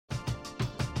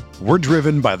We're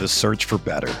driven by the search for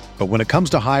better. But when it comes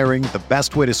to hiring, the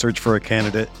best way to search for a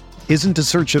candidate isn't to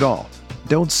search at all.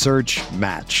 Don't search,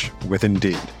 match with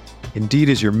Indeed. Indeed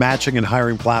is your matching and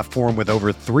hiring platform with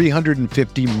over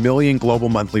 350 million global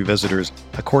monthly visitors,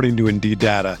 according to Indeed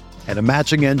data, and a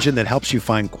matching engine that helps you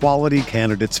find quality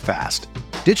candidates fast.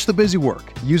 Ditch the busy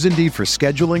work. Use Indeed for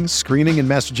scheduling, screening, and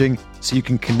messaging so you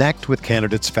can connect with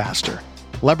candidates faster.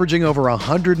 Leveraging over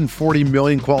 140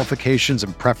 million qualifications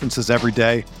and preferences every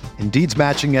day, Indeed's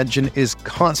matching engine is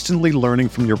constantly learning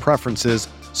from your preferences,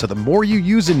 so the more you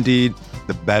use Indeed,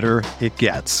 the better it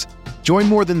gets. Join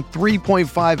more than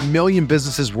 3.5 million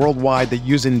businesses worldwide that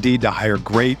use Indeed to hire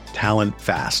great talent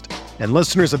fast. And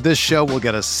listeners of this show will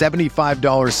get a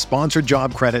 $75 sponsored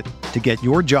job credit to get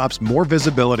your jobs more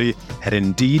visibility at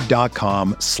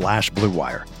Indeed.com/Blue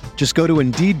Wire. Just go to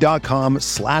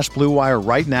Indeed.com/Blue Wire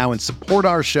right now and support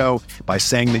our show by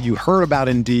saying that you heard about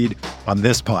Indeed on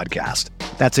this podcast.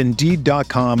 That's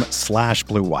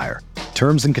Indeed.com/Blue Wire.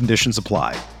 Terms and conditions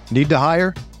apply. Need to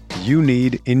hire? You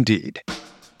need Indeed.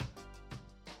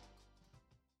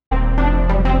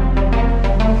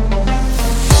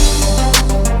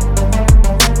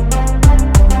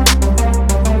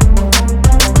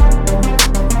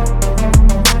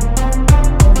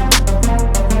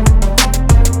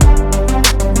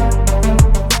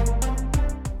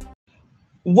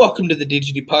 Welcome to the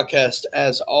DGD podcast.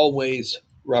 As always,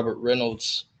 Robert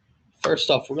Reynolds. First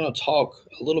off, we're going to talk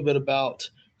a little bit about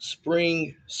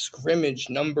spring scrimmage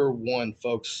number 1,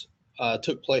 folks.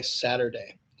 Took place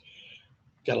Saturday.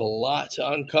 Got a lot to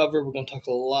uncover. We're going to talk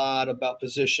a lot about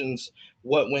positions,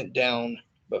 what went down.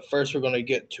 But first, we're going to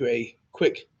get to a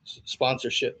quick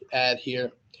sponsorship ad here.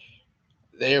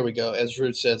 There we go. As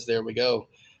Roots says, there we go.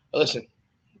 Listen,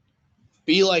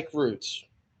 be like Roots.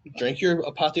 Drink your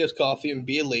Apotheos coffee and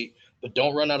be elite, but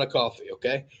don't run out of coffee,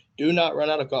 okay? Do not run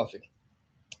out of coffee.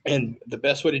 And the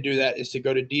best way to do that is to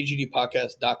go to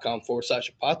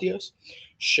dgdpodcast.com/Apotheos,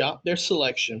 shop their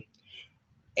selection,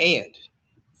 and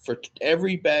for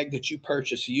every bag that you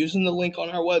purchase using the link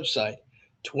on our website,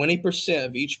 20%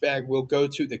 of each bag will go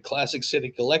to the Classic City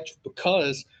Collective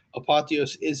because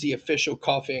Apotheos is the official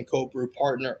coffee and cold brew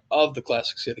partner of the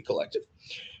Classic City Collective.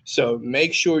 So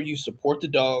make sure you support the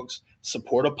dogs.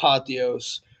 Support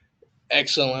Apotheos.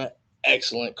 Excellent,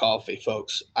 excellent coffee,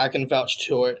 folks. I can vouch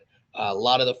to it. A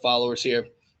lot of the followers here.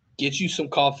 Get you some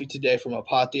coffee today from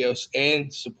Apotheos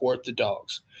and support the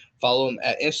dogs. Follow them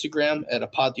at Instagram at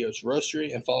Apotheos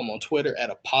Roastery and follow them on Twitter at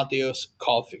Apotheos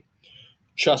Coffee.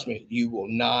 Trust me, you will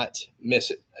not miss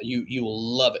it. You will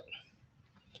love it.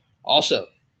 Also,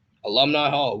 Alumni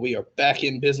Hall. We are back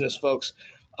in business, folks.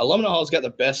 Alumni Hall's got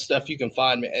the best stuff you can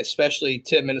find, especially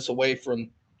 10 minutes away from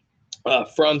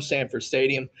Sanford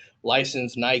Stadium.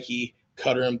 Licensed Nike,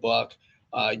 Cutter and Buck,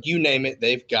 you name it,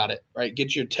 they've got it, right?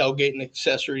 Get your tailgating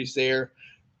accessories there,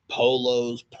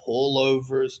 polos,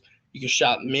 pullovers. You can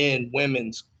shop men,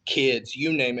 women's, kids,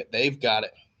 you name it, they've got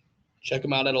it. Check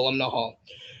them out at Alumni Hall.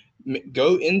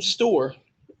 Go in store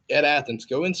at Athens,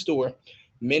 go in store,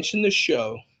 mention the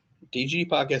show, DGD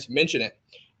Podcast, mention it.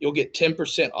 You'll get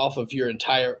 10% off of your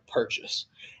entire purchase.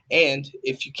 And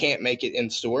if you can't make it in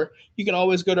store, you can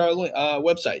always go to our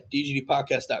website,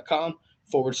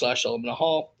 dgdpodcast.com/Alumni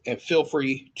Hall, and feel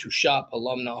free to shop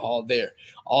Alumni Hall there.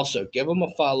 Also, give them a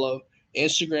follow,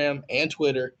 Instagram and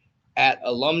Twitter at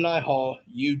Alumni Hall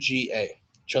UGA.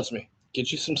 Trust me,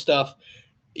 get you some stuff.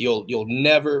 You'll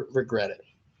never regret it.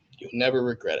 You'll never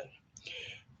regret it.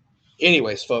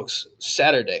 Anyways, folks,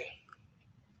 Saturday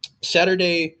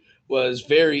was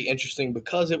very interesting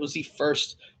because it was the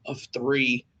first of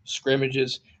 3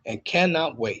 scrimmages, and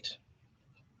cannot wait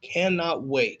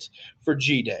for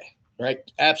G-Day, right?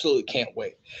 Absolutely can't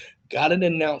wait. Got an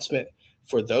announcement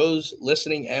for those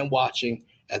listening and watching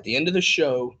at the end of the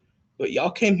show, but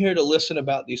y'all came here to listen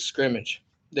about the scrimmage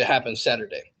that happened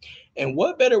Saturday. And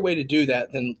what better way to do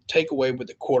that than take away with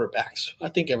the quarterbacks? I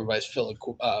think everybody's feeling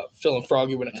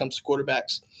froggy when it comes to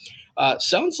quarterbacks.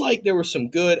 Sounds like there were some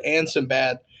good and some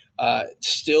bad.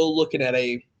 Still looking at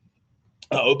a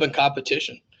open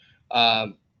competition.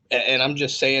 And I'm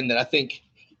just saying that I think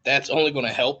that's only going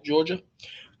to help Georgia.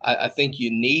 I think you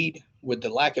need, with the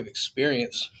lack of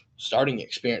experience, starting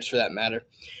experience for that matter,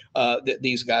 that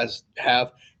these guys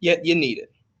have, yet you need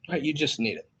it, right? You just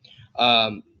need it.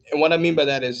 And what I mean by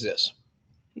that is this.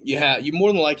 You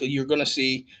more than likely, you're going to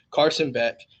see Carson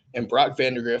Beck and Brock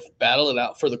Vandegrift battle it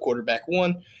out for the quarterback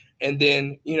 1, and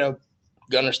then,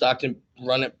 Gunnar Stockton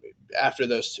run it after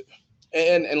those 2.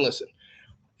 And listen,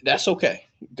 that's okay.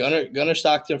 Gunnar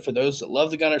Stockton, for those that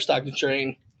love the Gunnar Stockton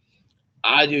train,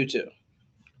 I do too.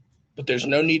 But there's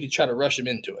no need to try to rush him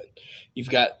into it. You've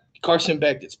got Carson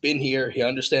Beck that's been here. He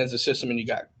understands the system, and you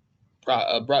got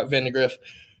Brock Vandegrift,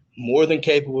 more than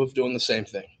capable of doing the same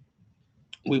thing.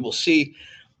 We will see.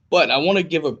 But I want to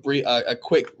give a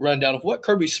quick rundown of what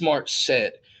Kirby Smart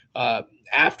said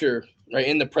after, right,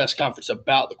 in the press conference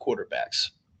about the quarterbacks.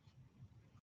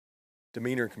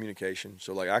 Demeanor and communication.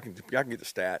 So like I can get the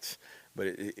stats, but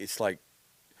it's like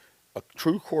a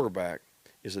true quarterback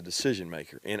is a decision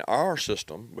maker. In our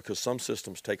system, because some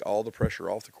systems take all the pressure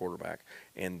off the quarterback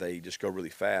and they just go really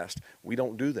fast, we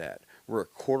don't do that. We're a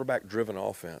quarterback-driven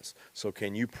offense. So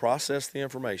can you process the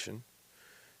information?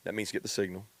 That means get the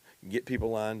signal, get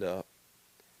people lined up,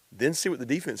 then see what the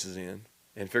defense is in,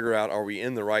 and figure out, are we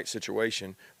in the right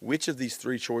situation? Which of these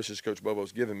three choices Coach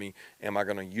Bobo's given me am I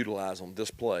going to utilize on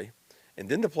this play? And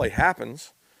then the play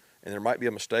happens, and there might be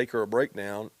a mistake or a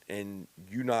breakdown, and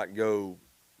you not go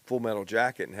full metal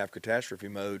jacket and have catastrophe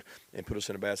mode and put us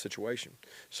in a bad situation.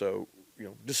 So,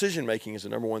 decision making is the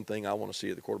number one thing I want to see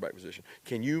at the quarterback position.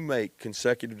 Can you make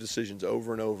consecutive decisions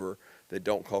over and over that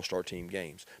don't cost our team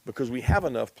games? Because we have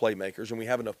enough playmakers and we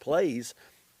have enough plays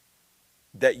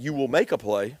that you will make a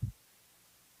play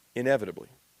inevitably.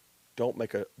 Don't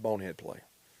make a bonehead play.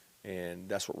 And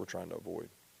that's what we're trying to avoid.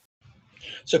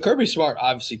 So Kirby Smart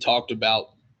obviously talked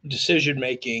about decision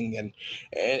making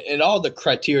and all the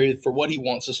criteria for what he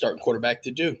wants a starting quarterback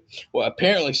to do. Well,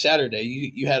 apparently Saturday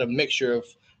you had a mixture of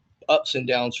ups and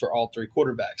downs for all three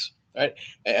quarterbacks, right?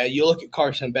 You look at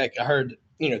Carson Beck. I heard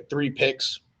 3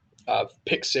 picks,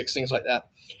 pick 6, things like that.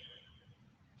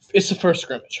 It's the first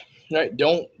scrimmage, right?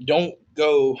 Don't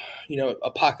go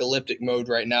apocalyptic mode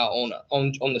right now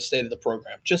on the state of the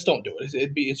program. Just don't do it.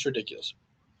 It's ridiculous.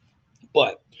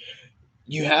 But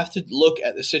you have to look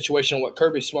at the situation of what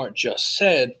Kirby Smart just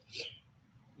said.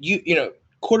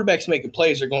 Quarterbacks making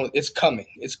plays it's coming.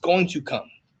 It's going to come.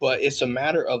 But it's a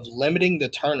matter of limiting the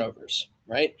turnovers,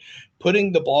 right?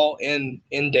 Putting the ball in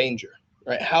danger,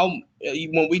 right?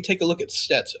 When we take a look at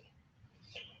Stetson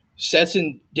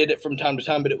did it from time to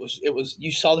time, but it was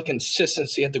you saw the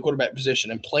consistency at the quarterback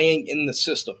position and playing in the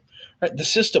system, right? The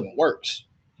system works.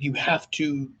 You have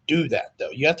to do that,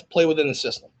 though. You have to play within the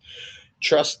system.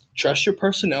 Trust your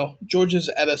personnel. Georgia's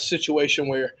at a situation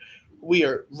where we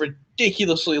are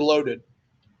ridiculously loaded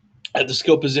at the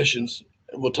skill positions.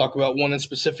 We'll talk about one in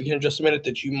specific in just a minute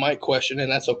that you might question,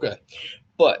 and that's okay.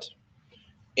 But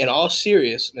in all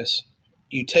seriousness,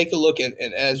 you take a look and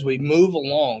as we move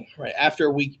along, right,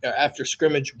 after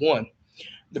scrimmage one,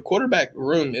 the quarterback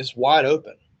room is wide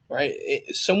open, right?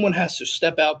 Someone has to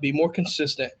step out, be more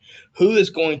consistent. Who is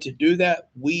going to do that?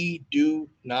 We do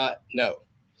not know.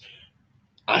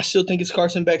 I still think it's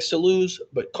Carson Beck's to lose,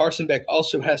 but Carson Beck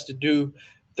also has to do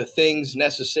the things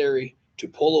necessary to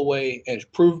pull away and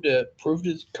prove to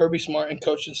Kirby Smart and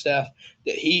coaching staff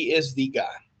that he is the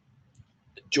guy.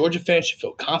 Georgia fans should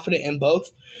feel confident in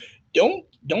both.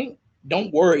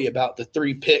 Don't worry about the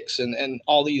 3 picks and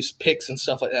all these picks and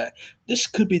stuff like that. This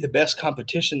could be the best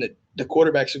competition that the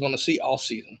quarterbacks are going to see all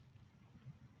season.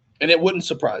 And it wouldn't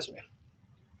surprise me.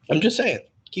 I'm just saying,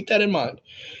 keep that in mind.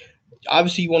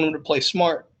 Obviously, you want them to play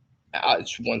smart.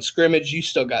 It's one scrimmage. You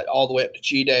still got all the way up to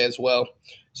G-Day as well.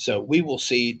 So we will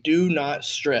see. Do not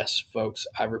stress, folks.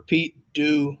 I repeat,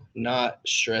 do not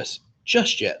stress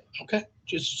just yet, okay?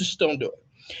 Just don't do it.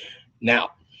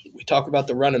 Now, we talk about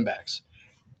the running backs.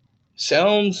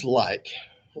 Sounds like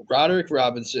Roderick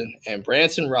Robinson and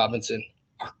Branson Robinson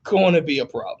are going to be a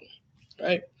problem,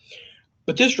 right?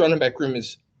 But this running back room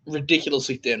is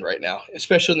ridiculously thin right now,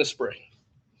 especially in the spring.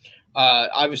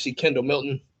 Obviously, Kendall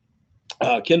Milton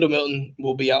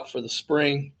will be out for the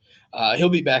spring. He'll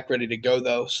be back ready to go,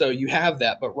 though. So you have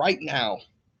that. But right now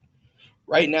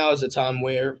is a time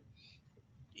where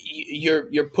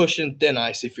you're pushing thin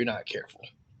ice if you're not careful.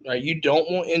 Right? You don't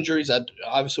want injuries.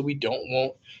 Obviously, we don't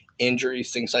want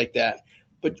injuries, things like that.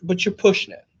 But you're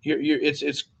pushing it.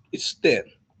 It's thin,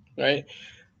 right?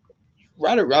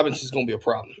 Roderick Robinson is going to be a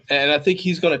problem, and I think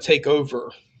he's going to take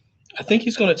over.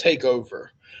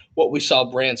 What we saw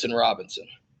Branson Robinson,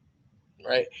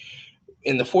 right?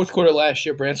 In the fourth quarter last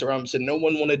year, Branson Robinson, no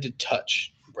one wanted to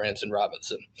touch Branson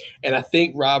Robinson. And I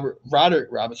think Roderick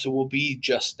Robinson will be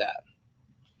just that.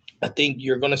 I think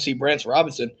you're going to see Branson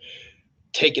Robinson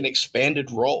take an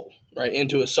expanded role, right,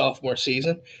 into a sophomore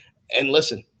season. And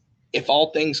listen, if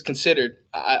all things considered,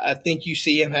 I think you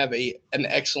see him have an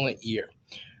excellent year.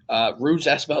 Rudes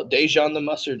asked about Dejon the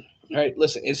Mustard, right?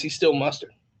 Listen, is he still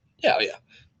Mustard? Yeah.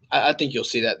 I think you'll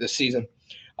see that this season.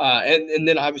 And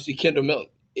then obviously Kendall Milton.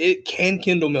 Can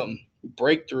Kendall Milton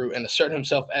break through and assert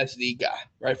himself as the guy,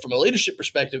 right? From a leadership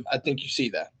perspective, I think you see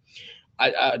that.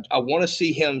 I want to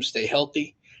see him stay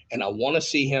healthy, and I want to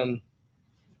see him,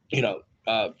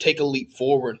 take a leap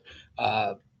forward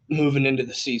moving into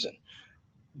the season.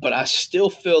 But I still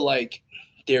feel like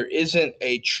there isn't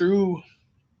a true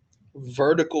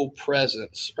vertical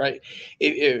presence, right?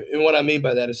 And what I mean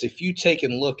by that is if you take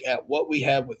and look at what we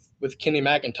had with Kenny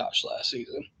McIntosh last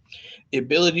season, the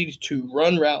ability to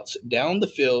run routes down the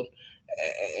field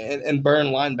and burn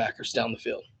linebackers down the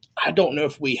field. I don't know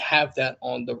if we have that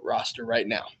on the roster right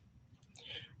now.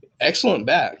 Excellent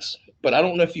backs, but I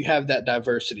don't know if you have that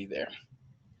diversity there.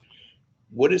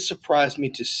 Would it surprise me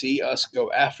to see us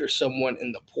go after someone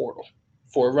in the portal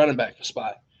for a running back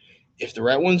spot? If the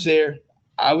right one's there,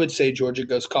 I would say Georgia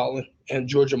goes calling, and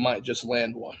Georgia might just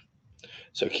land one.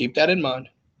 So keep that in mind.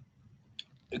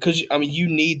 Because, I mean, you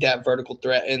need that vertical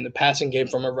threat in the passing game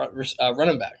from a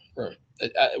running back room.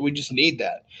 We just need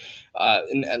that.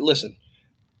 And listen,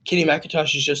 Kenny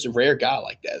McIntosh is just a rare guy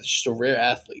like that. It's just a rare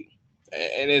athlete.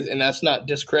 And that's not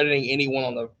discrediting anyone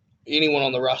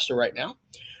on the roster right now.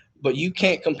 But you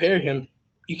can't compare him.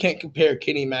 You can't compare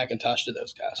Kenny McIntosh to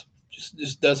those guys.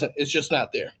 Just doesn't. It's just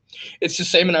not there. It's the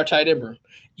same in our tight end room.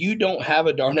 You don't have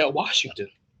a Darnell Washington.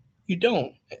 You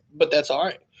don't. But that's all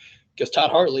right because Todd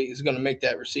Hartley is going to make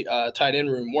that tight end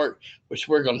room work, which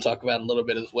we're going to talk about a little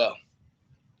bit as well.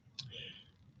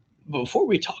 But before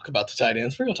we talk about the tight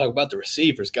ends, we're going to talk about the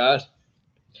receivers, guys.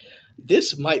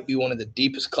 This might be one of the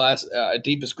deepest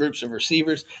groups of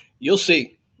receivers you'll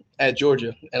see at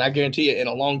Georgia, and I guarantee you, in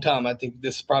a long time, I think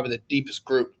this is probably the deepest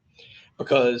group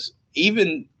because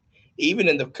even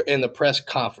in the press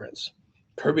conference,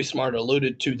 Kirby Smart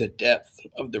alluded to the depth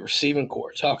of the receiving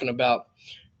corps, talking about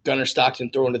Gunnar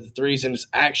Stockton throwing to the threes, and it's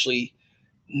actually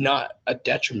not a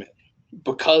detriment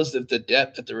because of the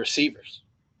depth of the receivers.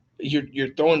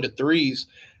 You're throwing to threes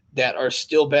that are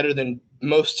still better than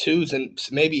most twos and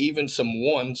maybe even some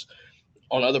ones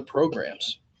on other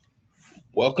programs.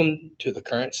 Welcome to the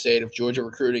current state of Georgia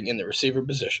recruiting in the receiver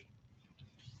position.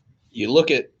 You look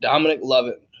at Dominic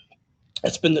Lovett.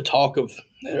 That's been the talk of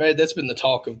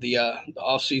the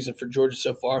offseason for Georgia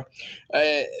so far.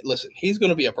 Listen, he's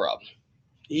going to be a problem.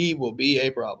 He will be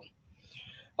a problem.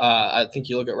 I think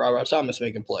you look at Robert Thomas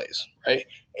making plays, right?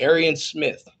 Arian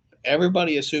Smith.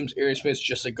 Everybody assumes Arian Smith's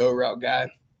just a go route guy.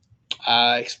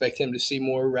 I expect him to see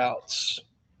more routes,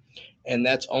 and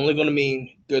that's only going to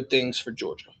mean good things for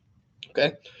Georgia.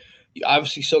 Okay? You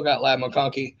obviously still got Lad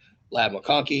McConkey. Lad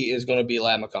McConkey is going to be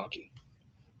Lad McConkey.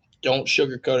 Don't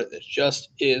sugarcoat it. It just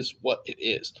is what it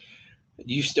is.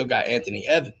 You still got Anthony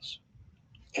Evans,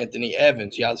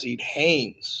 Yazid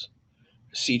Haynes,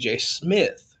 C.J.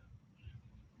 Smith.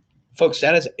 Folks,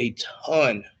 that is a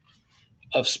ton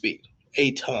of speed,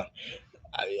 a ton.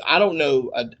 I don't know.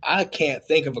 I can't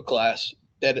think of a class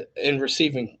that, in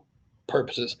receiving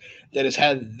purposes, that has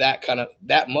had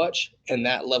that much and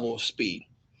that level of speed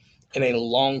in a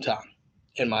long time,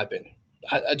 in my opinion.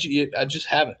 I just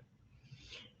haven't.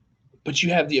 But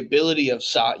you have the ability of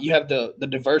size. You have the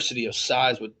diversity of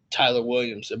size with Tyler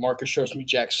Williams and Marcus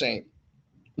Trosme-Jack Saint,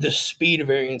 the speed of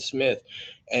Arian Smith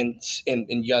and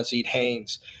Yazid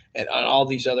Haynes and all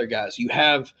these other guys. You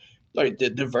have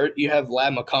you have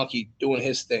Lad McConkey doing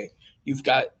his thing. You've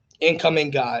got incoming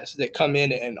guys that come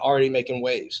in and already making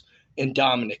waves, and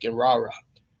Dominic and Rara.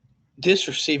 This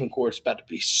receiving corps is about to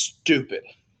be stupid.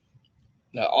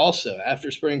 Now, also,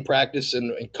 after spring practice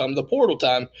and come the portal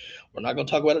time, we're not going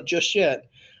to talk about it just yet,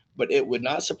 but it would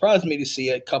not surprise me to see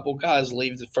a couple guys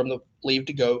leave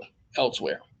to go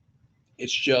elsewhere.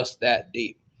 It's just that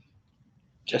deep.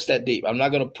 Just that deep. I'm not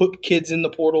going to put kids in the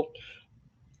portal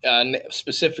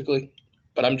specifically,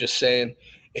 but I'm just saying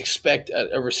expect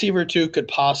a receiver or two could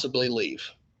possibly leave.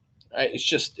 Right? It's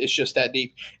just that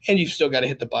deep, and you've still got to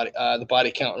hit the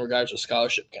body count in regards to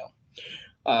scholarship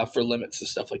count for limits and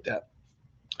stuff like that.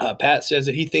 Pat says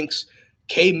that he thinks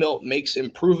K. Milt makes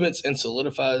improvements and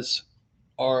solidifies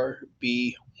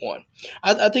RB1.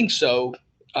 I think so.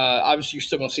 Obviously, you're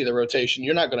still going to see the rotation.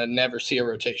 You're not going to never see a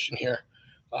rotation here,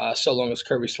 so long as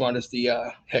Kirby Smart is the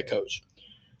head coach.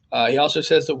 He also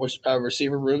says the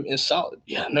receiver room is solid.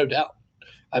 Yeah, no doubt.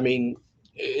 I mean,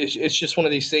 it's just one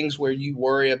of these things where you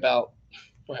worry about,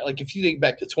 right? Like if you think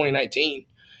back to 2019,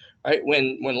 right,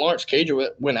 when Lawrence Cager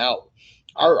went out,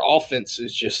 our offense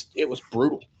it was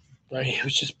brutal, right? It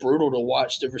was just brutal to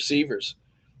watch the receivers.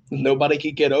 Nobody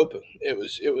could get open. It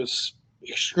was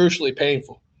excruciatingly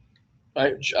painful,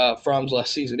 right? Fromm's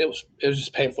last season, it was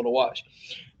just painful to watch.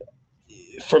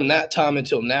 From that time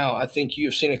until now, I think you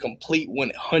have seen a complete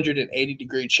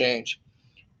 180-degree change,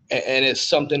 and it's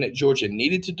something that Georgia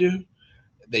needed to do.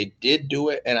 They did do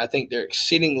it, and I think they're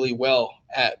exceedingly well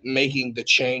at making the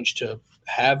change to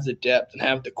have the depth and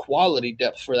have the quality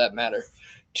depth, for that matter,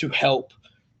 to help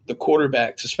the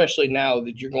quarterbacks, especially now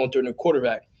that you're going through a new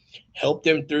quarterback, help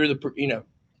them through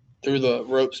the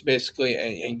ropes basically,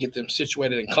 and get them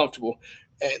situated and comfortable.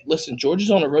 And listen,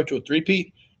 Georgia's on the road to a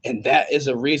three-peat, and that is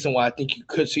a reason why I think you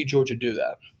could see Georgia do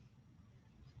that.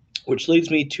 Which leads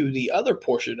me to the other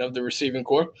portion of the receiving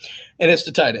corps, and it's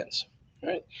the tight ends.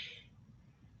 Right?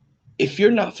 If you're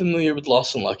not familiar with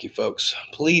Lawson Lucky, folks,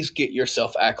 please get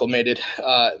yourself acclimated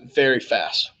very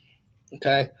fast.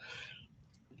 Okay?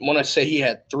 When I say he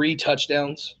had 3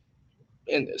 touchdowns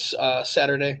in this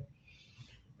Saturday,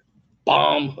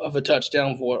 bomb of a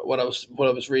touchdown for what I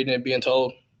was reading and being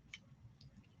told,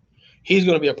 he's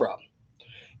going to be a problem.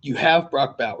 You have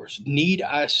Brock Bowers. Need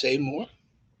I say more?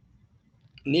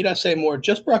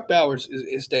 Just Brock Bowers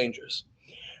is dangerous.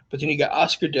 But then you got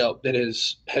Oscar Delp that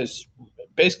has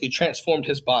basically transformed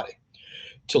his body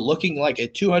to looking like a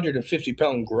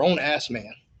 250-pound grown-ass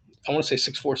man. I want to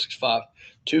say 6'4", 6'5",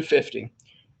 250.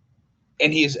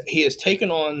 And he has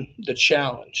taken on the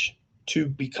challenge to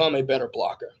become a better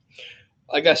blocker.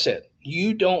 Like I said,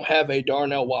 you don't have a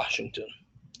Darnell Washington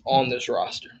on this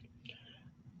roster.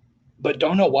 But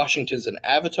Darnell Washington is an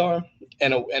avatar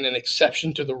and an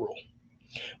exception to the rule.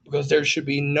 Because there should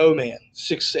be no man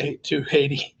 6'8",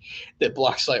 280 that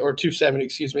blocks or 270,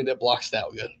 that blocks that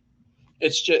good.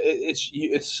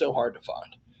 It's so hard to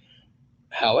find.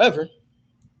 However,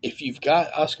 if you've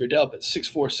got Oscar Delp at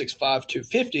 6'4", 6'5",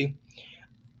 250,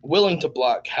 willing to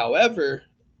block, however,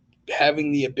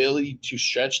 having the ability to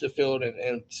stretch the field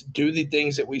and do the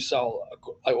things that we saw,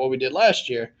 like what we did last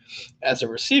year, as a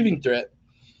receiving threat,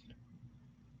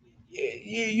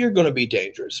 you're going to be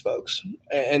dangerous, folks.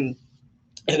 And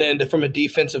then from a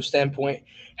defensive standpoint,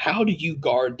 how do you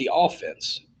guard the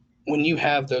offense when you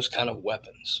have those kind of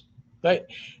weapons, right?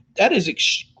 That is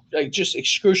just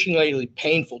excruciatingly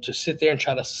painful to sit there and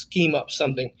try to scheme up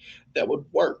something that would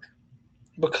work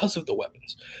because of the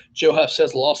weapons. Joe Huff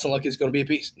says Lawson Lucky is going to be a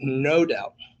beast. No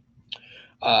doubt.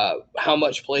 How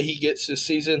much play he gets this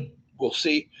season, we'll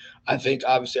see. I think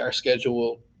obviously our schedule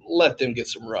will let them get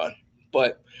some run,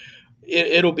 but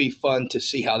it'll be fun to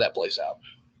see how that plays out.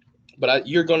 But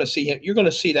you're going to see him. You're going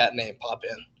to see that name pop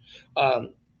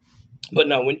in. But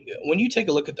no, when you take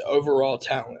a look at the overall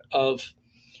talent of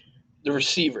the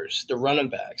receivers, the running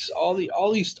backs, all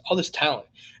this talent,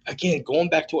 again, going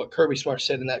back to what Kirby Smart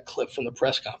said in that clip from the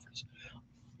press conference,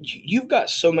 you've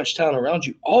got so much talent around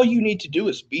you. All you need to do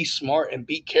is be smart and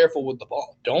be careful with the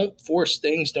ball. Don't force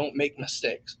things. Don't make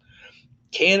mistakes.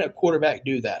 Can a quarterback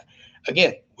do that?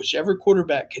 Again, whichever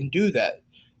quarterback can do that,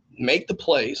 make the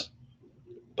plays,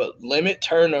 but limit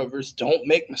turnovers. Don't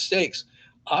make mistakes.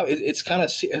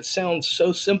 It sounds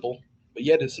so simple, but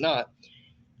yet it's not.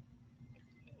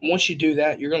 Once you do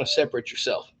that, you're going to separate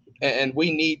yourself, and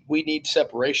we need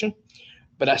separation.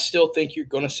 But I still think you're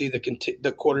going to see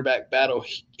the quarterback battle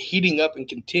heating up and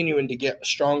continuing to get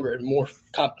stronger and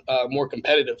more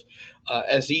competitive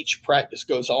as each practice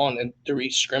goes on and through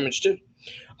each scrimmage too.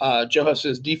 Joe Huff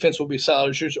says defense will be solid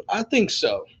as usual. I think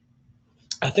so.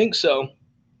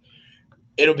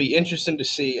 It'll be interesting to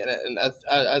see,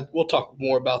 and we'll talk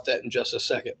more about that in just a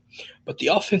second. But the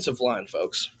offensive line,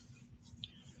 folks,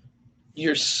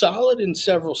 you're solid in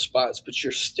several spots, but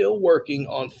you're still working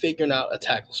on figuring out a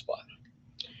tackle spot.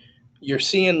 You're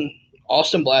seeing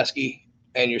Austin Blasky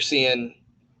and you're seeing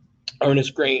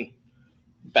Ernest Green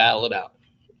battle it out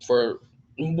for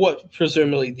what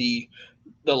presumably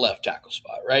the left tackle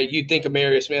spot, right? You'd think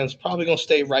Amarius Mims probably going to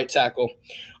stay right tackle.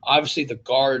 Obviously, the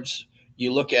guards,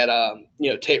 you look at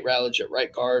Tate Ratledge at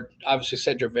right guard, obviously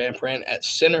Cedric Van Pran at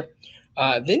center.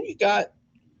 Then you got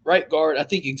right guard. I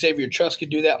think Xavier Truss could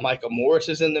do that. Micah Morris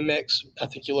is in the mix. I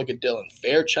think you look at Dylan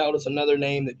Fairchild as another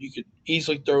name that you could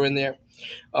easily throw in there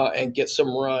and get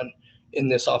some run in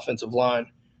this offensive line.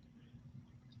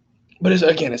 But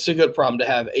it's a good problem to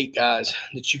have 8 guys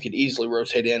that you could easily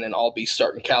rotate in and all be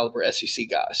starting caliber SEC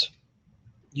guys.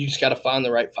 You just got to find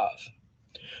the right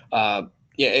 5.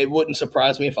 It wouldn't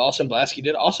surprise me if Austin Blasky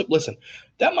did. Also, listen,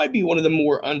 that might be one of the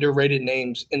more underrated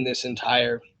names in this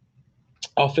entire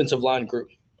offensive line group,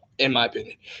 in my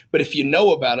opinion. But if you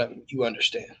know about him, you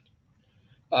understand.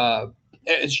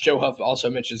 As Joe Huff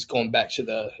also mentions, going back to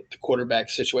the quarterback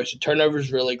situation,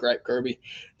 turnovers really great, Kirby.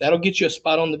 That'll get you a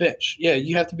spot on the bench. Yeah,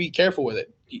 you have to be careful with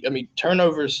it. I mean,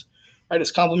 turnovers, right, it's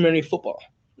complimentary football,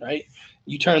 right?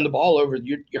 You turn the ball over,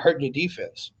 you're hurting your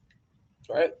defense,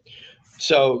 right?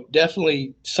 So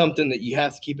definitely something that you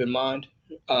have to keep in mind.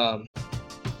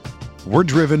 We're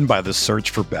driven by the search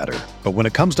for better. But when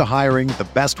it comes to hiring, the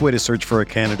best way to search for a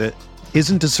candidate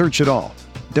isn't to search at all.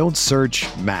 Don't search,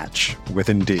 match with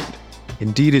Indeed.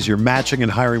 Indeed is your matching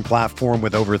and hiring platform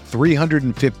with over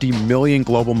 350 million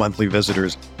global monthly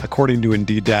visitors, according to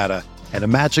Indeed data, and a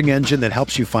matching engine that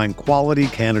helps you find quality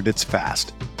candidates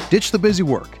fast. Ditch the busy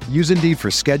work. Use Indeed for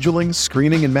scheduling,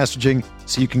 screening, and messaging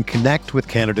so you can connect with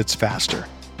candidates faster.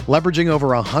 Leveraging over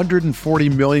 140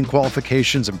 million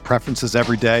qualifications and preferences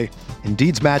every day,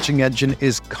 Indeed's matching engine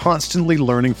is constantly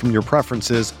learning from your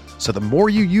preferences, so the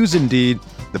more you use Indeed,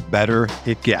 the better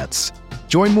it gets.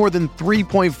 Join more than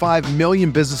 3.5 million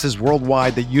businesses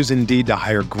worldwide that use Indeed to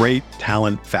hire great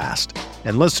talent fast.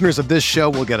 And listeners of this show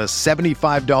will get a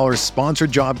 $75 sponsored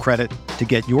job credit to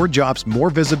get your jobs more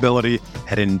visibility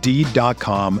at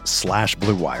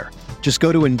Indeed.com/Blue Wire. Just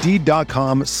go to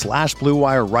Indeed.com/Blue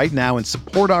Wire right now and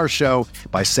support our show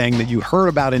by saying that you heard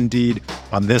about Indeed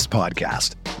on this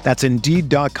podcast. That's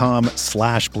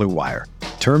Indeed.com/Blue Wire.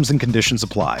 Terms and conditions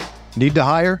apply. Need to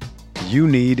hire? You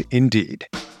need Indeed.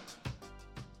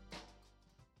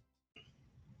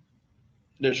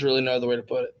 There's really no other way to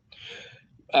put it.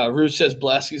 Rude says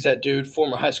Blasky's that dude,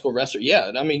 former high school wrestler.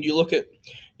 Yeah, I mean, you look at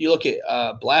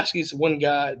Blasky's one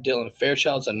guy, Dylan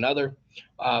Fairchild's another.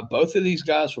 Both of these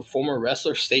guys were former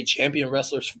wrestlers, state champion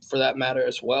wrestlers for that matter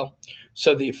as well.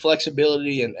 So the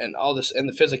flexibility and all this and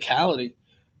the physicality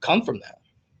come from that.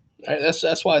 Right?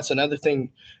 That's why it's another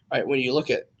thing. Right, when you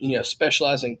look at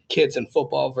specializing kids in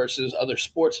football versus other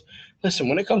sports. Listen,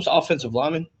 when it comes to offensive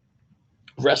linemen,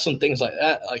 wrestling, things like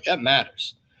that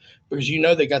matters. Because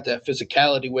they got that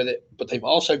physicality with it, but they've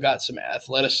also got some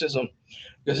athleticism.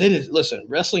 Because it is, listen,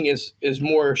 wrestling is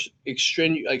more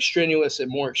strenuous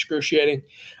and more excruciating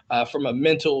from a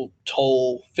mental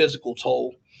toll, physical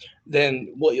toll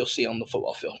than what you'll see on the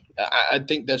football field. I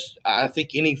think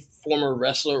any former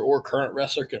wrestler or current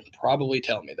wrestler can probably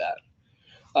tell me that.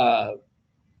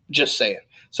 Just saying.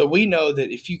 So we know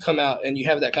that if you come out and you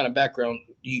have that kind of background,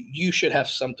 you should have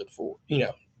something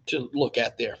to look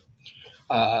at there.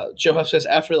 Joe Huff says,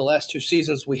 after the last 2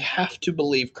 seasons, we have to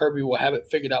believe Kirby will have it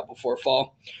figured out before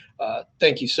fall.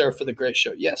 Thank you, sir, for the great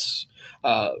show. Yes.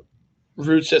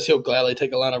 Rude says he'll gladly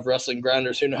take a line of wrestling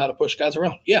grinders who know how to push guys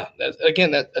around. Yeah,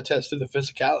 that attests to the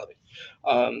physicality.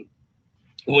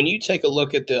 When you take a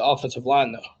look at the offensive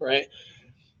line, though, right,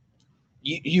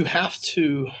 you got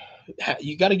to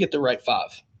get the right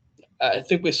 5. I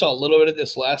think we saw a little bit of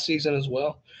this last season as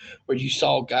well, where you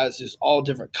saw guys just all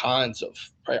different kinds of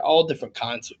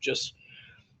just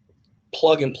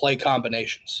plug and play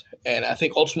combinations. And I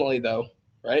think ultimately, though,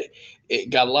 right,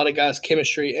 it got a lot of guys'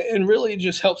 chemistry and really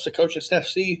just helps the coaching staff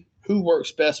see who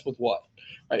works best with what,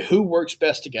 right? Who works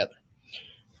best together.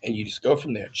 And you just go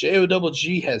from there.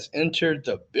 JOGG has entered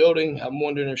the building. I'm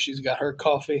wondering if she's got her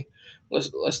coffee.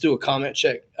 Let's do a comment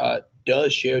check.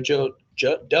 Does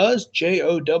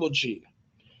JOGG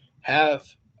have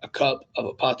a cup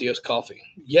of Apotheos coffee?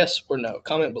 Yes or no?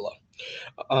 Comment below.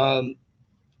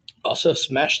 Also,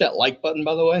 smash that like button,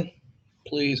 by the way,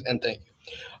 please, and thank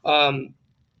you.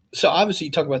 So obviously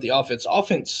you talk about the offense.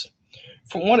 Offense,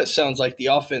 from what it sounds like, the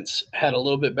offense had a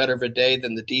little bit better of a day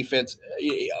than the defense,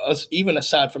 even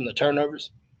aside from the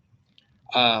turnovers.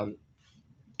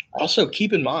 Also,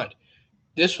 keep in mind,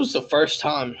 this was the first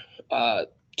time,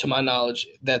 to my knowledge,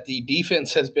 that the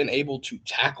defense has been able to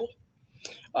tackle.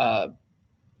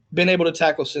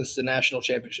 Since the national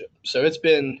championship. So it's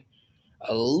been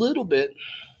a little bit,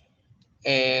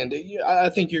 and I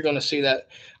think you're going to see that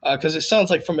because it sounds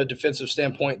like from a defensive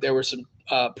standpoint, there was some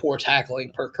poor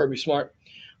tackling per Kirby Smart.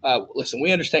 Listen,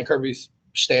 we understand Kirby's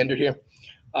standard here.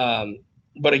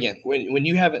 But again, when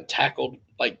you haven't tackled,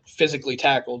 like physically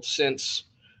tackled since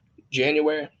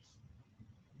January,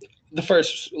 the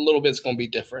first little bit's going to be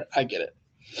different. I get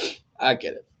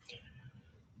it.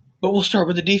 But we'll start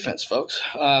with the defense, folks.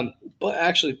 But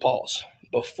actually, pause.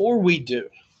 Before we do,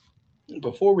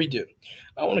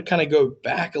 I want to kind of go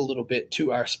back a little bit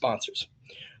to our sponsors.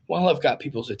 While I've got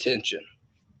people's attention,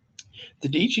 the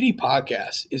DGD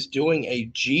podcast is doing a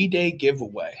G-Day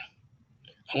giveaway.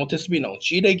 I want this to be known.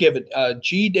 G-Day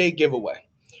giveaway.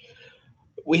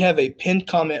 We have a pinned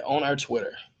comment on our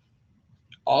Twitter.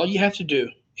 All you have to do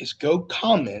is go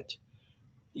comment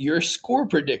your score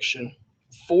prediction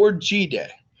for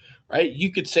G-Day. Right?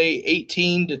 You could say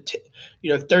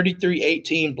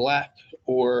 33-18 black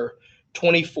or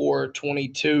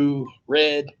 24-22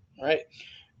 red, right?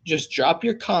 Just drop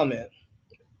your comment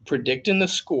predicting the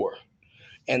score,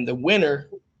 and the winner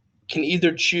can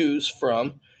either choose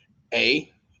from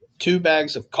 2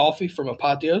 bags of coffee from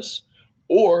Apotheos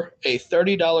or a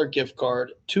 $30 gift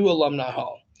card to Alumni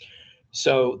Hall.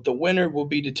 So the winner will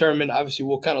be determined. Obviously,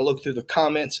 we'll kind of look through the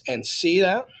comments and see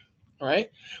that. All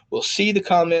right, we'll see the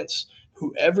comments.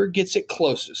 Whoever gets it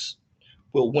closest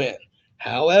will win.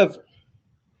 However,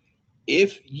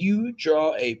 if you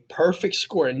draw a perfect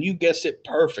score, and you guessed it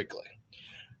perfectly,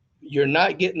 you're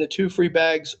not getting the 2 free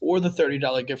bags or the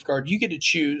 $30 gift card. You get to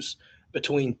choose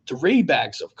between 3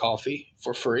 bags of coffee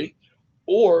for free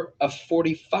or a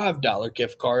 $45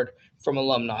 gift card from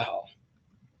Alumni Hall.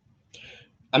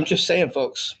 I'm just saying,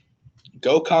 folks,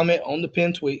 go comment on the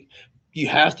pin tweet. You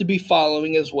have to be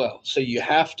following as well. So you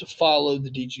have to follow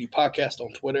the DGD podcast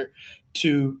on Twitter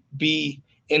to be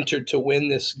entered to win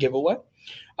this giveaway.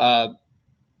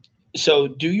 So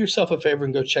do yourself a favor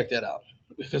and go check that out,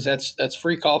 because that's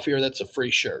free coffee or that's a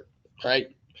free shirt, right?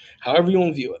 However you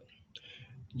want to view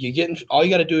it. All you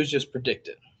got to do is just predict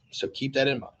it. So keep that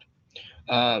in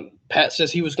mind. Pat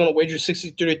says he was going to wager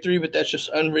 63-3, but that's just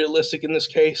unrealistic in this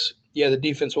case. Yeah, the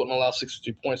defense wouldn't allow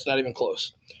 62 points, not even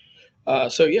close.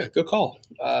 So yeah, good call.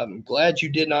 I'm glad you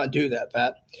did not do that,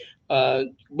 Pat,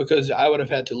 because I would have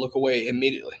had to look away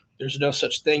immediately. There's no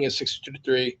such thing as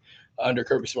 62-3 under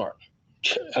Kirby Smart.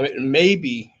 I mean,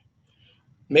 maybe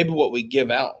what we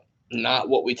give out, not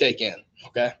what we take in.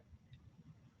 Okay,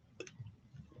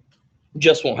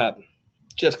 just won't happen.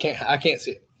 Just can't. I can't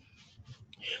see it.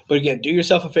 But again, do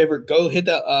yourself a favor. Go hit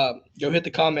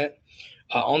the comment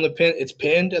on the pin. It's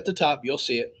pinned at the top. You'll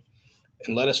see it,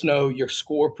 and let us know your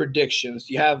score predictions.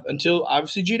 You have until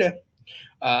obviously G-Day,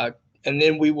 and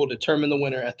then we will determine the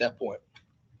winner at that point.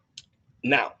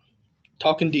 Now,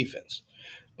 talking defense.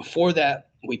 Before that,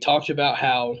 we talked about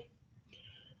how,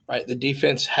 right, the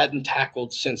defense hadn't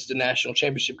tackled since the national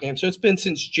championship game. So it's been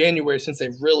since January since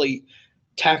they've really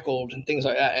tackled and things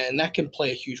like that. And that can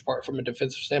play a huge part from a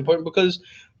defensive standpoint because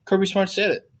Kirby Smart said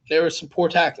it. There was some poor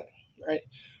tackling, right?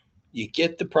 You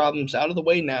get the problems out of the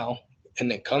way now,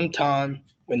 and then come time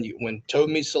when toe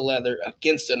meets the leather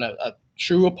against a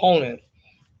true opponent,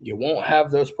 you won't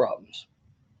have those problems.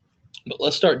 But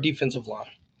let's start defensive line.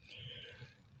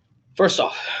 First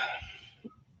off,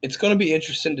 it's going to be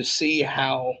interesting to see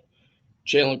how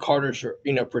Jalen Carter's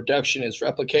production is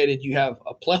replicated. You have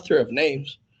a plethora of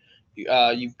names.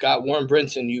 You've got Warren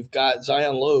Brinson. You've got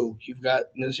Zion Logue. You've got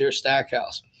Nazir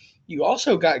Stackhouse. You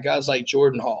also got guys like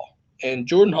Jordan Hall. And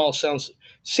Jordan Hall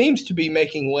seems to be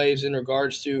making waves in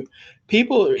regards to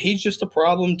people. He's just a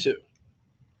problem too.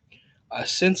 I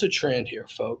sense a trend here,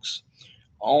 folks,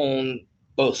 on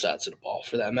both sides of the ball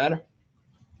for that matter.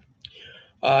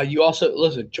 You also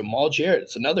listen, Jamal Jarrett.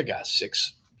 It's another guy,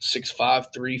 6'5",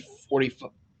 340,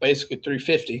 basically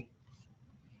 350.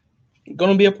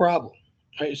 Going to be a problem,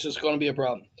 right? It's just going to be a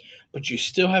problem. But you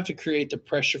still have to create the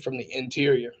pressure from the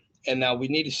interior. And now we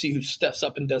need to see who steps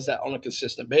up and does that on a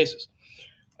consistent basis.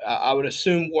 I would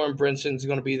assume Warren Brinson's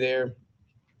going to be there.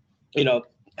 You know,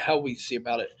 how we see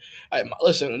about it.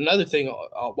 Listen, another thing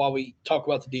while we talk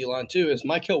about the D-line too is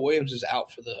Mykel Williams is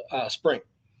out for the spring.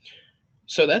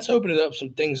 So that's opening up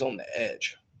some things on the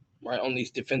edge, right, on these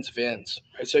defensive ends.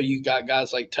 Right? So you got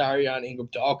guys like Tyrion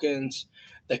Ingram-Dawkins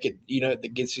that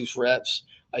that gets these reps.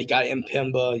 You got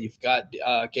Mpemba. You've got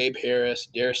Gabe Harris,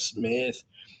 Darius Smith,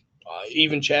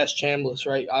 even Chaz Chambliss,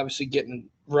 right, obviously getting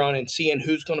run and seeing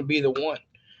who's going to be the one,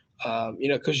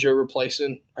 because you're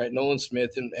replacing, right, Nolan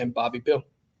Smith and Bobby Bill.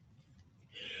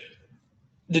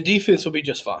 The defense will be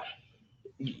just fine.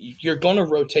 You're going to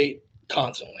rotate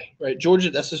constantly, right? Georgia,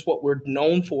 that's just what we're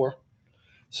known for.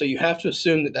 So you have to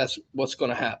assume that that's what's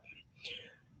going to happen.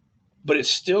 But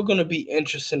it's still going to be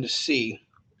interesting to see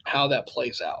how that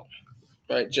plays out,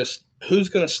 right? Just who's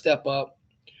going to step up.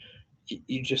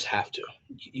 You just have to.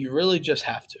 You really just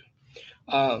have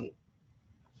to.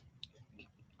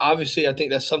 Obviously, I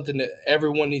think that's something that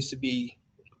everyone needs to be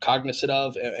cognizant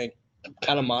of and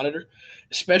kind of monitor,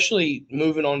 especially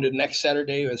moving on to next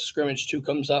Saturday as Scrimmage 2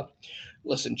 comes up.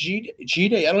 Listen,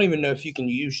 G-Day, I don't even know if you can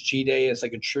use G-Day as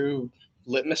like a true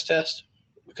litmus test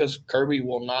because Kirby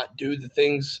will not do the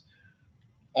things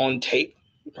on tape,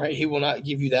 right? He will not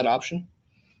give you that option.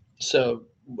 So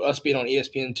us being on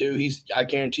ESPN2, I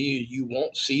guarantee you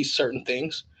won't see certain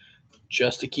things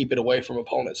just to keep it away from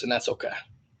opponents, and that's okay.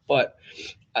 But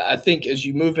I think as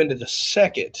you move into the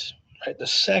second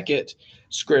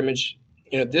scrimmage,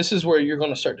 this is where you're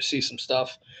going to start to see some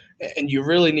stuff, and you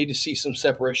really need to see some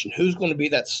separation. Who's going to be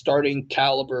that starting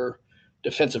caliber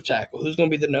defensive tackle? Who's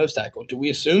going to be the nose tackle? Do we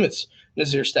assume it's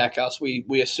Nazir Stackhouse?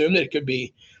 We assume that it could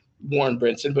be Warren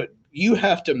Brinson, but you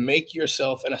have to make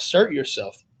yourself and assert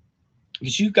yourself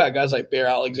because you've got guys like Bear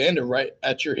Alexander right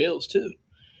at your heels too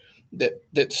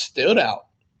that stood out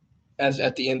as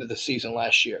at the end of the season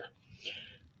last year.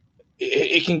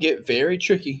 It can get very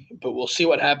tricky, but we'll see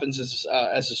what happens as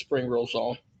the spring rolls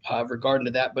on regarding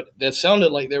to that. But that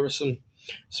sounded like there was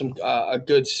a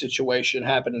good situation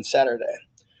happening Saturday.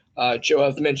 Joe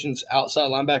Huff mentions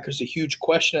outside linebackers a huge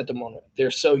question at the moment.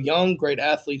 They're so young, great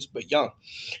athletes, but young.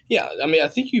 Yeah, I mean, I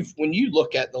think when you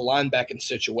look at the linebacking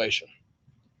situation,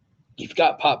 you've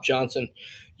got Pop Johnson,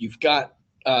 you've got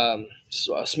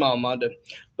Smile Manda,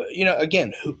 but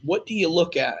again, what do you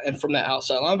look at? And from that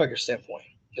outside linebacker standpoint,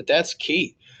 that's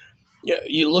key.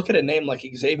 You look at a name like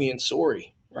Xavier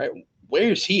Sori, right?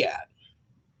 Where is he at?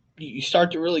 You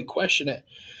start to really question it.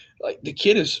 Like, the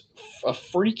kid is a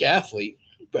freak athlete,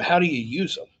 but how do you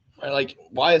use him? Right? Like,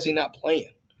 why is he not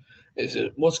playing? Is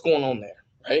it what's going on there?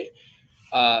 Right?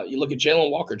 You look at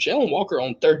Jalen Walker. Jalen Walker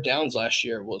on third downs last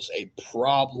year was a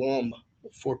problem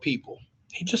for people.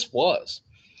 He just was.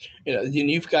 Then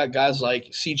you've got guys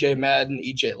like C.J. Madden,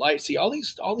 E.J. Lightsey, all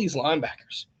these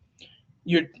linebackers.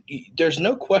 There's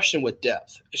no question with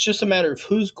depth. It's just a matter of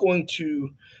who's going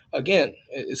to. Again,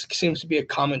 it seems to be a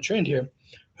common trend here.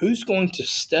 Who's going to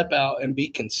step out and be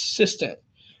consistent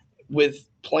with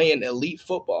playing elite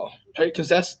football, right? Because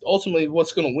that's ultimately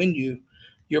what's going to win you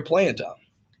your playing time.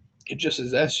 That's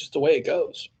just the way it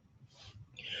goes.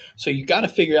 So you got to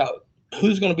figure out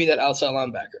who's going to be that outside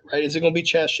linebacker, right? Is it going to be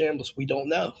Chaz Chambliss? We don't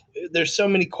know. There's so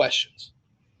many questions.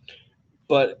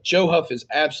 But Joe Huff is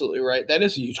absolutely right. That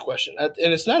is a huge question. And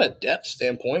it's not a depth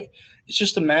standpoint. It's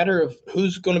just a matter of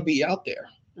who's going to be out there,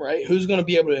 right? Who's going to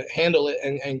be able to handle it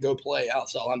and go play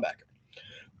outside linebacker.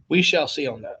 We shall see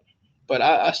on that. But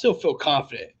I still feel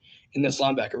confident in this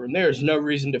linebacker room. There is no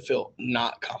reason to feel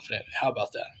not confident. How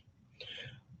about that?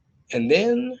 And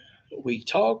then we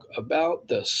talk about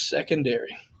the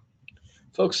secondary.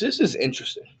 Folks, this is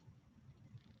interesting.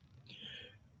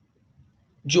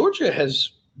 Georgia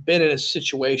has been in a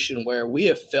situation where we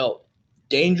have felt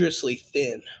dangerously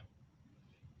thin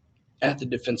at the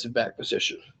defensive back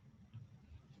position.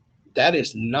 That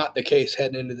is not the case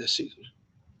heading into this season.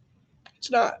 It's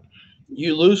not.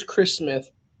 You lose Chris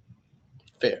Smith,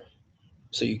 fair.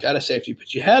 So you got a safety,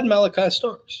 but you had Malachi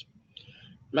Starks.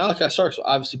 Malachi Starks will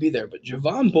obviously be there, but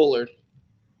Javon Bullard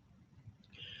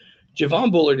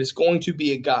is going to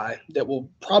be a guy that will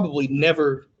probably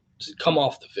never come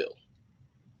off the field.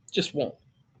 Just won't.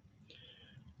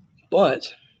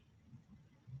 But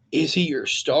is he your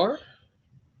star?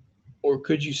 Or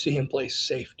could you see him play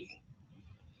safety?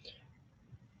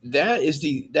 That is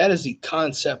the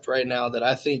concept right now that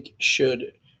I think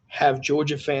should have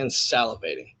Georgia fans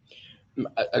salivating.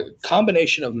 A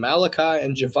combination of Malachi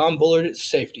and Javon Bullard at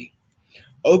safety,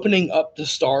 opening up the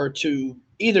star to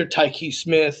either Tyke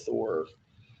Smith or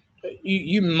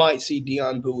you might see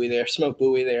Deion Bowie there, Smoke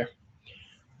Bowie there.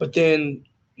 But then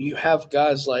you have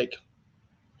guys like,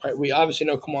 right, we obviously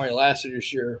know Kamari Lassiter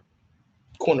is your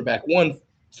cornerback one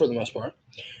for the most part.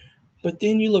 But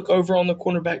then you look over on the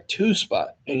cornerback 2 spot,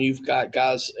 and you've got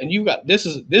guys, and you've got this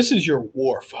is your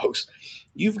war, folks.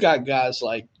 You've got guys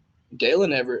like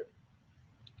Dalen Everett,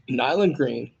 Nyland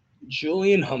Green,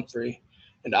 Julian Humphrey,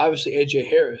 and obviously A.J.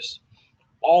 Harris.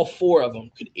 All 4 of them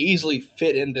could easily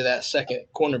fit into that second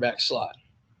cornerback slot.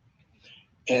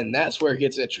 And that's where it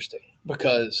gets interesting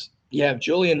because you have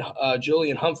Julian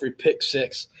Humphrey pick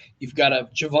 6. You've got a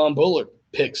Javon Bullard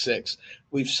pick 6.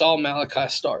 We've saw Malachi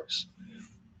Starks.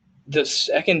 The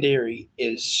secondary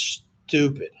is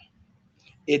stupid.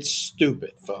 It's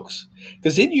stupid, folks.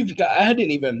 Because then I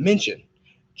didn't even mention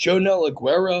Jonel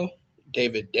Aguero,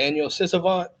 David Daniel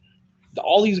Sisavant.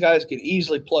 All these guys can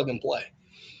easily plug and play.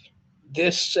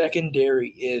 This secondary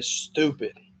is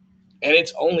stupid. And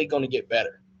it's only going to get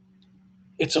better.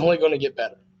 It's only going to get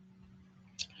better.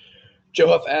 Joe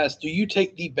Huff asked, do you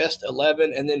take the best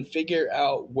 11 and then figure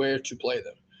out where to play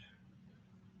them?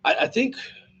 I think –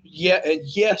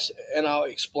 yes, and I'll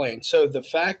explain. So the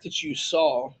fact that you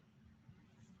saw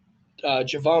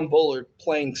Javon Bullard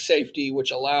playing safety,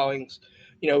 which allowed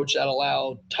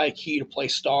Tyke to play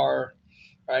star,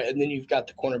 right? And then you've got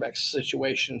the cornerback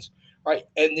situations, right?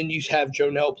 And then you have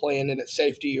Jonel playing in at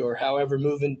safety or however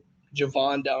moving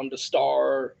Javon down to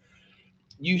star.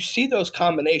 You see those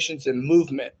combinations and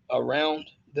movement around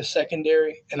the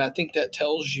secondary, and I think that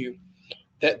tells you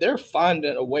that they're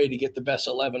finding a way to get the best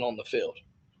 11 on the field.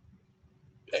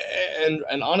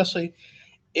 And honestly,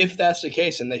 if that's the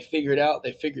case and they figure it out,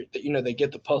 they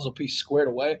get the puzzle piece squared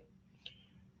away,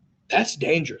 that's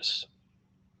dangerous.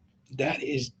 That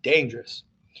is dangerous.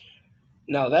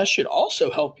 Now, that should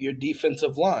also help your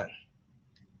defensive line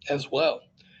as well.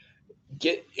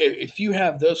 If you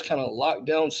have those kind of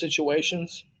lockdown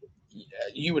situations,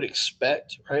 you would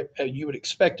expect, right? You would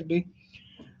expect to be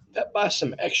that by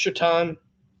some extra time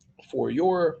for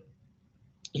your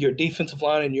defensive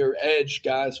line and your edge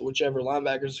guys, whichever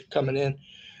linebackers are coming in,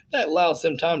 that allows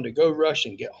them time to go rush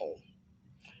and get home.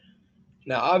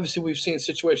 Now, obviously, we've seen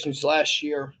situations last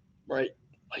year, right?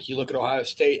 Like you look at Ohio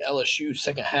State, LSU,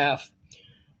 second half,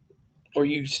 or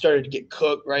you started to get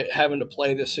cooked, right, having to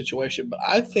play this situation. But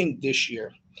I think this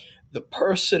year, the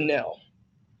personnel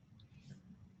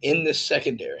in this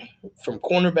secondary, from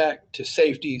cornerback to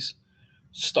safeties,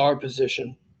 star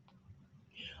position,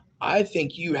 I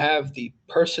think you have the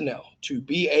personnel to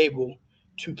be able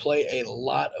to play a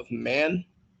lot of man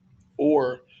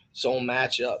or zone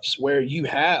matchups where you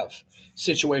have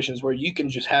situations where you can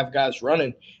just have guys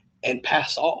running and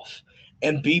pass off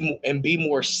and be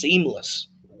more seamless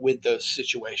with those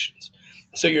situations.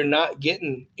 So you're not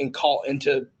getting caught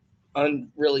into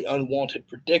really unwanted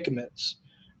predicaments,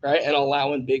 right? And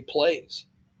allowing big plays.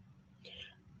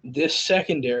 This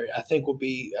secondary, I think, will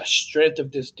be a strength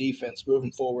of this defense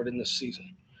moving forward in this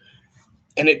season.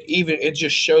 And it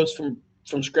just shows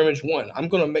from scrimmage one. I'm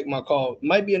going to make my call. It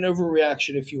might be an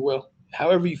overreaction, if you will,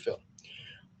 however you feel.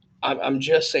 I'm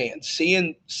just saying,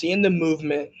 seeing the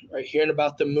movement, right, hearing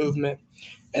about the movement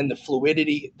and the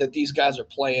fluidity that these guys are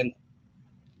playing.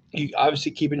 You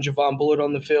obviously keeping Javon Bullard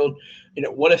on the field. You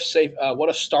know, what if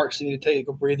Starks need to take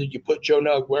a breather? You put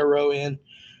Jonah Aguero in.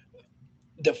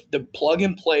 The plug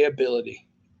and play ability,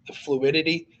 the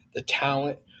fluidity, the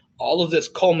talent, all of this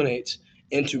culminates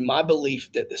into my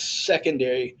belief that the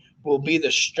secondary will be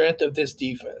the strength of this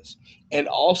defense. And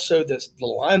also the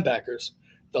linebackers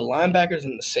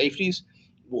and the safeties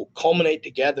will culminate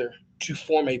together to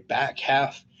form a back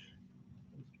half.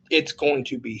 It's going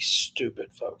to be stupid,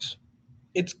 folks.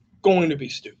 It's going to be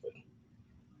stupid.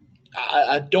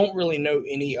 I don't really know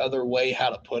any other way how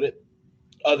to put it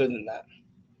other than that.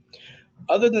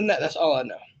 Other than that, that's all I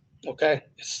know. Okay?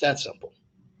 It's that simple.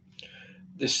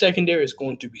 The secondary is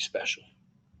going to be special.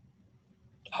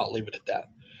 I'll leave it at that.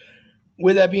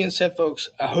 With that being said, folks,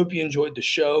 I hope you enjoyed the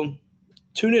show.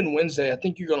 Tune in Wednesday. I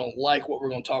think you're going to like what we're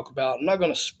going to talk about. I'm not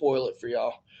going to spoil it for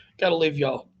y'all. Got to leave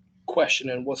y'all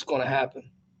questioning what's going to happen.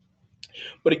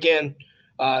 But again,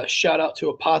 shout out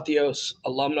to Apotheos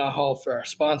Alumni Hall for our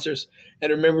sponsors.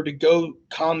 And remember to go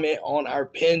comment on our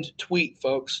pinned tweet,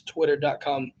 folks,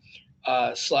 twitter.com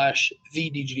 /the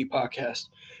DGD podcast.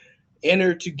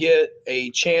 Enter to get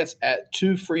a chance at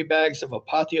 2 free bags of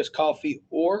Apotheos coffee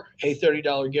or a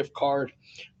 $30 gift card.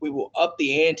 We will up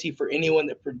the ante for anyone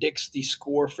that predicts the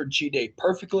score for G-Day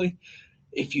perfectly.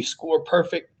 If you score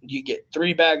perfect, you get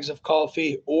 3 bags of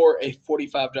coffee or a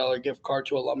 $45 gift card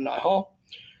to Alumni Hall.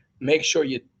 Make sure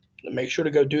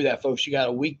to go do that, folks. You got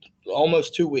a week,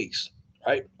 almost 2 weeks,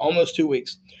 right? Almost 2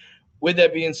 weeks. With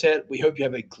that being said, we hope you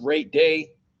have a great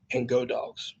day and go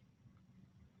Dogs.